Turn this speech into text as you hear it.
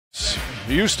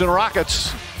The Houston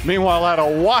Rockets, meanwhile, had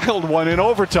a wild one in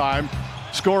overtime,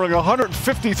 scoring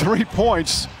 153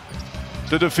 points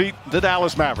to defeat the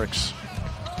Dallas Mavericks.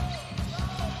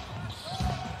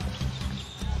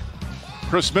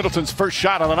 Chris Middleton's first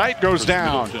shot of the night goes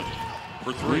down.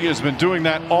 He has been doing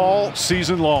that all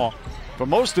season long. For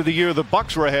most of the year, the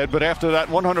Bucks were ahead, but after that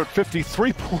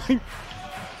 153-point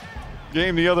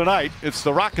game the other night, it's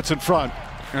the Rockets in front.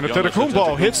 And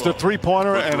Antetokounmpo hits the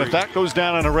three-pointer, and if that goes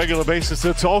down on a regular basis,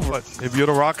 it's over. If you're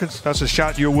the Rockets, that's a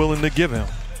shot you're willing to give him.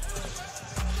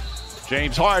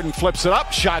 James Harden flips it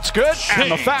up, shot's good,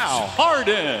 and the foul.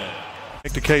 Harden.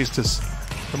 Make the case this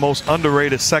the most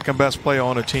underrated second-best player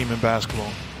on a team in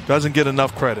basketball. Doesn't get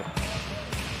enough credit.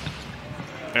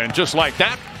 And just like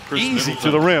that, easy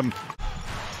to the rim.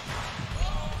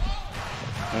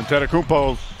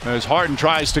 Antetokounmpo, as Harden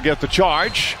tries to get the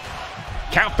charge.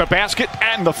 Count the basket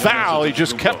and the foul. He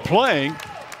just kept playing.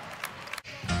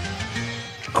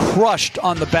 Crushed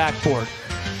on the backboard.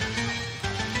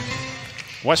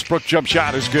 Westbrook jump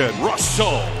shot is good.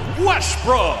 Russell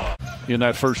Westbrook. In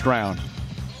that first round.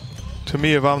 To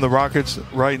me, if I'm the Rockets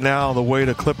right now, the way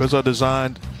the Clippers are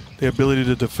designed, the ability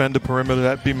to defend the perimeter,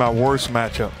 that'd be my worst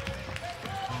matchup.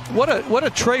 What a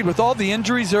trade with all the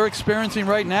injuries they're experiencing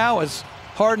right now as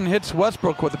Harden hits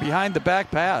Westbrook with a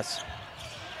behind-the-back pass.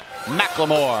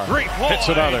 McLemore hits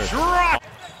another.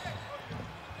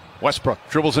 Westbrook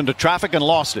dribbles into traffic and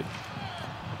lost it.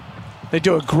 They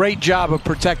do a great job of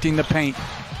protecting the paint.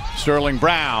 Sterling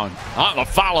Brown on the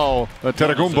follow.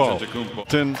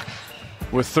 Antetokounmpo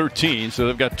with 13, so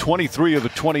they've got 23 of the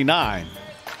 29.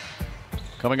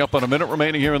 Coming up on a minute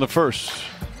remaining here in the first.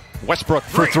 Westbrook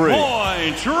for three.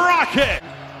 Points, Rocket.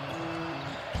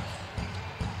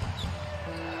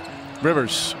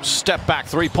 Rivers, step back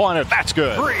three-pointer. That's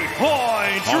good. 3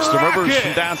 points, Austin Rivers Rockets.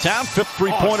 from downtown. Fifth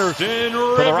three-pointer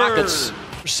for the Rockets.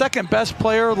 Second best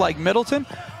player like Middleton.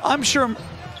 I'm sure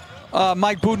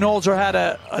Mike Budenholzer had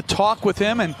a talk with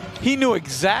him, and he knew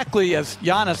exactly as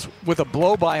Giannis with a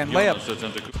blow-by and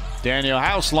layup. Daniel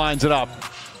House lines it up.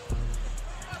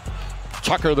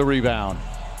 Tucker the rebound.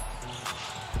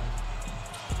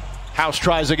 House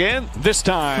tries again. This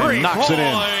time knocks it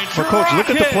in. But Coach,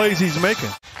 look at the plays he's making.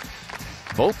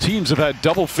 Both teams have had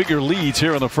double-figure leads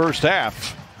here in the first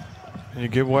half. And you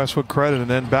give Westbrook credit, and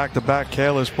then back-to-back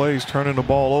careless plays, turning the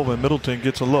ball over, and Middleton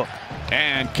gets a look.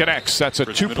 And connects. That's a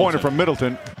two-pointer from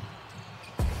Middleton.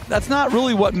 That's not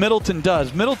really what Middleton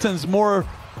does. Middleton's more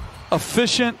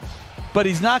efficient, but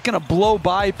he's not going to blow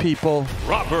by people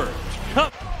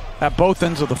at both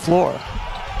ends of the floor.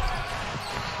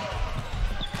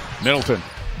 Middleton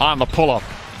on the pull-up.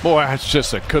 Boy, that's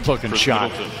just a good-looking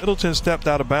shot. Middleton stepped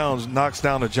out of bounds, knocks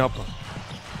down a jumper.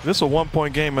 This is a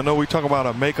one-point game. I know we talk about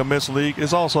a make-or-miss league.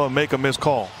 It's also a make-or-miss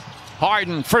call.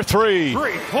 Harden for three.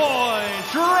 3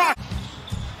 points, Rock.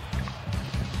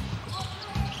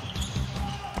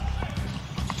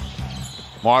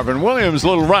 Marvin Williams,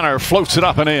 little runner, floats it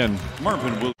up and in.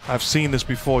 I've seen this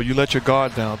before. You let your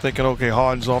guard down, thinking, okay,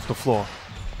 Harden's off the floor.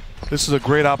 This is a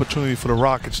great opportunity for the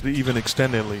Rockets to even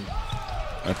extend their lead.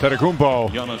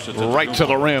 Antetokounmpo right to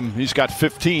the rim. He's got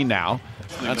 15 now.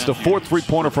 That's the fourth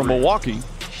three-pointer from Milwaukee.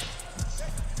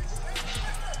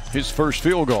 His first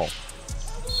field goal.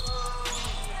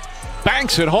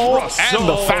 Banks it home and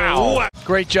the foul.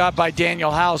 Great job by Daniel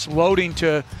House loading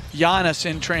to Giannis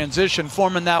in transition,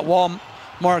 forming that wall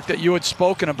mark that you had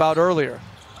spoken about earlier.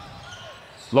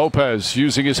 Lopez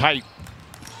using his height.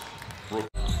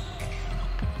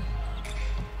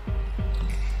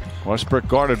 Westbrook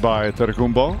guarded by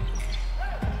Antetokounmpo.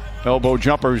 Elbow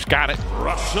jumper's got it.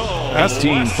 That's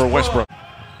team for Westbrook.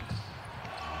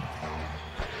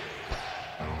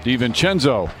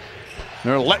 DiVincenzo.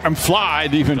 They're letting him fly.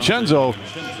 DiVincenzo.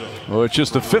 Well, it's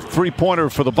just the fifth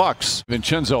three-pointer for the Bucks.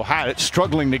 Vincenzo had it,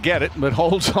 struggling to get it, but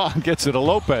holds on, gets it to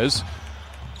Lopez.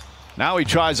 Now he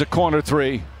tries a corner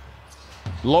three.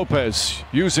 Lopez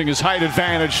using his height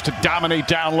advantage to dominate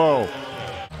down low.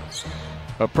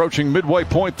 Approaching midway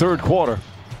point, third quarter.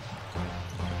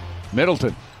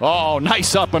 Middleton. Oh,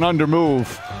 nice up and under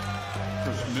move.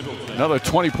 Another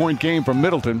 20-point game from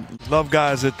Middleton. Love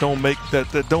guys that don't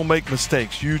make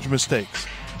mistakes, huge mistakes.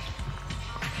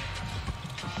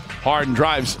 Harden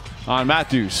drives on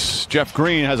Matthews. Jeff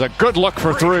Green has a good look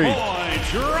for three.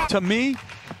 To me,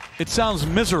 it sounds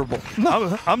miserable.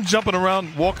 I'm jumping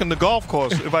around walking the golf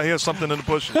course if I hear something in the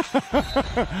bushes.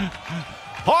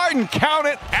 Harden count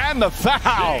it and the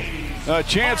foul. A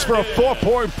chance for a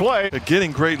 4-point play. They're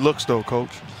getting great looks though,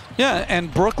 Coach. Yeah,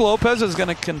 and Brook Lopez is going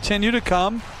to continue to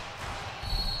come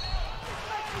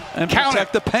and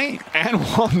protect the paint. And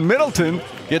Middleton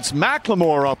gets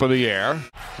McLemore up in the air.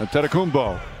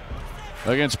 Antetokounmpo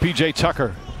against P.J.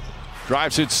 Tucker.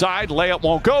 Drives inside, layup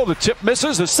won't go. The tip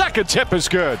misses. The second tip is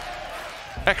good.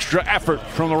 Extra effort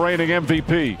from the reigning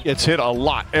MVP. It's hit a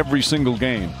lot every single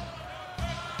game.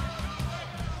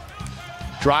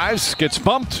 Drives, gets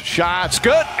bumped, shots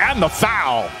good, and the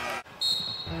foul.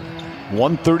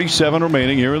 1:37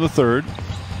 remaining here in the third.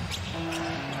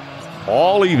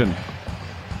 All even.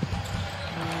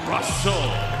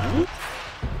 Russell.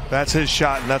 That's his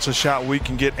shot, and that's a shot we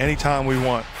can get anytime we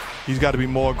want. He's got to be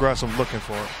more aggressive looking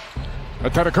for it.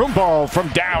 Antetokounmpo from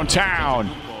downtown.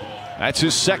 That's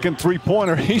his second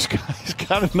three-pointer. He's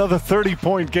got another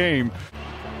 30-point game.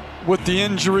 With the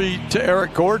injury to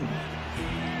Eric Gordon.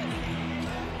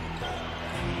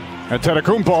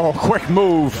 Antetokounmpo, quick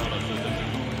move.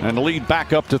 And the lead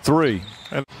back up to 3.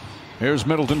 Here's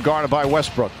Middleton guarded by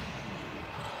Westbrook.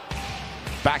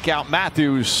 Back out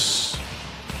Matthews.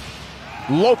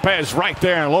 Lopez right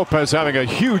there. And Lopez having a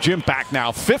huge impact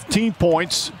now. 15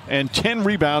 points and 10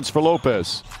 rebounds for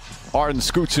Lopez. Harden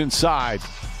scoots inside.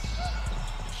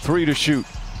 3 to shoot.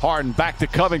 Harden back to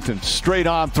Covington. Straight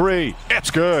on 3. It's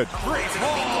good.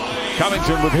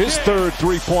 Covington with his third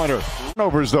three-pointer.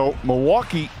 Turnovers though.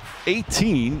 Milwaukee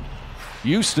 18.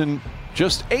 Houston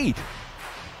just 8.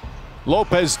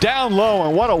 Lopez down low,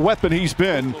 and what a weapon he's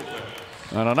been.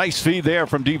 And a nice feed there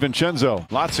from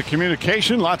DiVincenzo. Lots of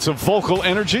communication, lots of vocal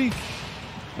energy.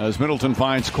 As Middleton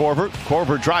finds Korver.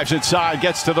 Korver drives inside,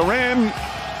 gets to the rim,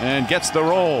 and gets the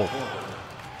roll.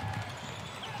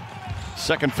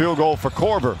 Second field goal for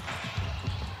Korver.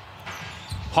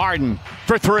 Harden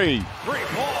for 3.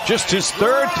 Just his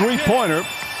third three-pointer.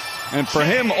 And for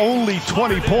him, only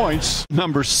 20 points.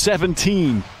 Number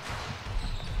 17.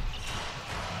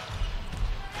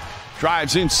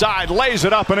 Drives inside, lays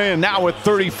it up and in, now with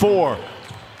 34.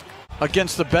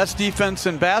 Against the best defense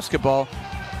in basketball,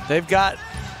 they've got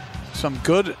some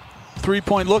good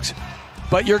three-point looks.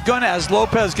 But you're going to, as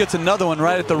Lopez gets another one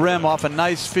right at the rim off a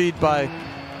nice feed by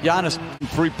Giannis.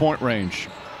 Three-point range.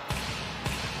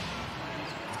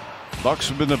 Bucks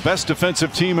have been the best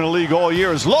defensive team in the league all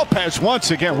year. As Lopez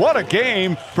once again, what a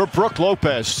game for Brook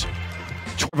Lopez.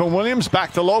 Trevor Williams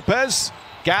back to Lopez,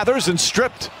 gathers and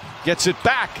stripped, gets it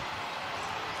back.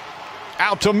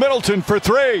 Out to Middleton for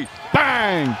 3.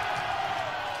 Bang!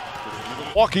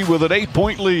 Milwaukee with an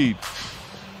 8-point lead.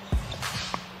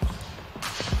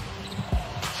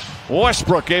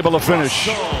 Westbrook able to finish.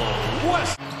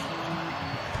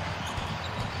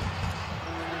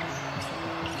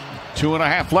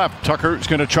 2.5 left. Tucker's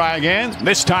going to try again.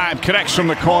 This time connects from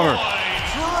the corner.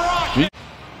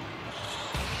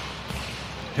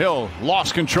 Hill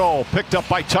lost control. Picked up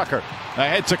by Tucker.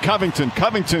 Ahead to Covington.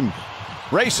 Covington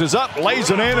races up, lays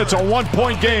it in. It's a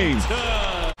 1-point game.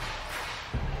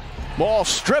 Ball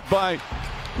stripped by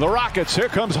the Rockets. Here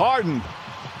comes Harden.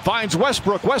 Finds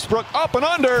Westbrook. Westbrook up and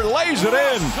under. Lays it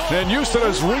in. And Houston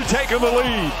has retaken the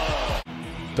lead.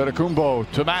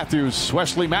 Antetokounmpo to Matthews.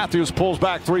 Wesley Matthews pulls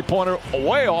back three-pointer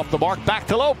way off the mark. Back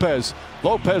to Lopez.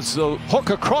 Lopez hook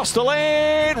across the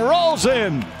lane. Rolls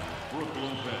in.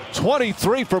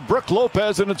 23 for Brook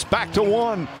Lopez, and it's back to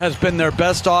 1. Has been their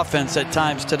best offense at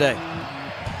times today.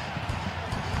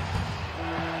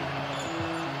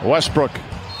 Westbrook,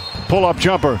 pull-up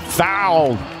jumper,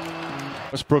 fouled.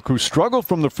 Westbrook, who struggled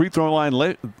from the free throw line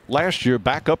last year,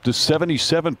 back up to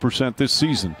 77% this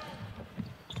season.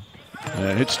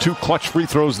 And hits 2 clutch free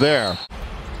throws there.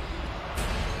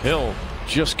 Hill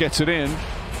just gets it in.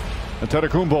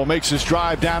 Antetokounmpo makes his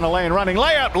drive down the lane, running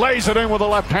layup, lays it in with the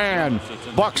left hand.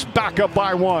 Bucks back up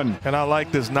by 1. And I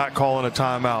like this not calling a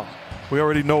timeout. We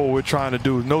already know what we're trying to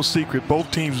do. No secret.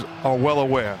 Both teams are well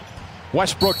aware.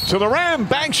 Westbrook to the rim,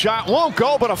 bank shot, won't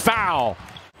go, but a foul.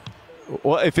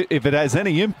 Well, if it has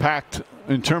any impact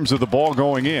in terms of the ball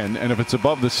going in, and if it's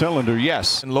above the cylinder,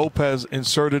 yes. And Lopez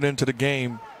inserted into the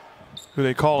game. Do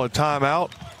they call a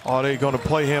timeout, or are they going to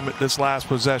play him at this last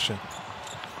possession?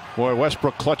 Boy,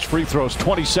 Westbrook clutch free throws.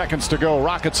 20 seconds to go.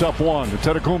 Rockets up 1.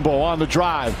 Antetokounmpo on the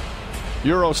drive.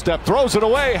 Euro step, throws it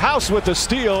away. House with the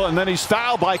steal, and then he's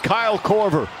fouled by Kyle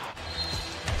Korver.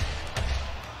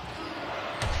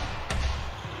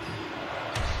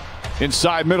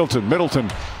 Inside Middleton. Middleton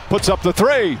puts up the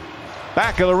 3.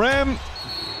 Back of the rim.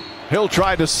 Hill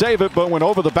tried to save it, but went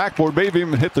over the backboard. Maybe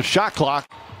even hit the shot clock.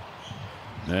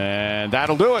 And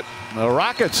that'll do it. The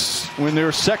Rockets win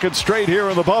their second straight here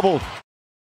in the bubble.